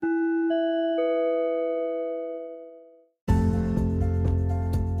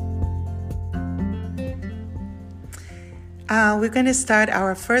We're going to start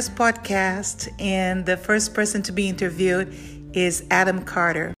our first podcast, and the first person to be interviewed is Adam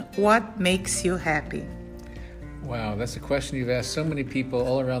Carter. What makes you happy? Wow, that's a question you've asked so many people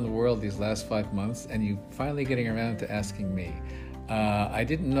all around the world these last 5 months, and you finally getting around to asking me. I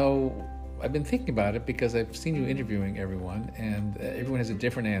didn't know, I've been thinking about it because I've seen you interviewing everyone, and everyone has a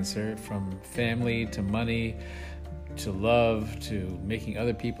different answer, from family to money to love to making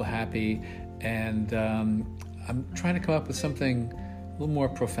other people happy. And I'm trying to come up with something a little more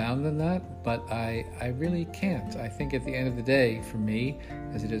profound than that, but I really can't. I think at the end of the day, for me,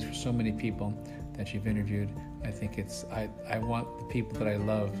 as it is for so many people that you've interviewed, I think I want the people that I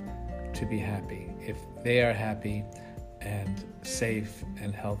love to be happy. If they are happy and safe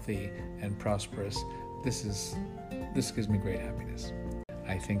and healthy and prosperous, this gives me great happiness.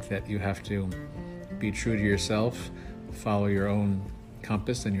 I think that you have to be true to yourself, follow your own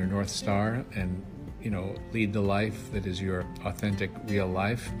compass and your North Star, and lead the life that is your authentic, real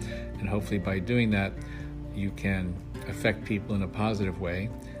life. And hopefully by doing that, you can affect people in a positive way,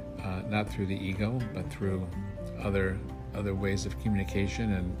 not through the ego, but through other ways of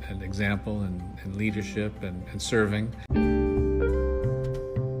communication and example and leadership and serving.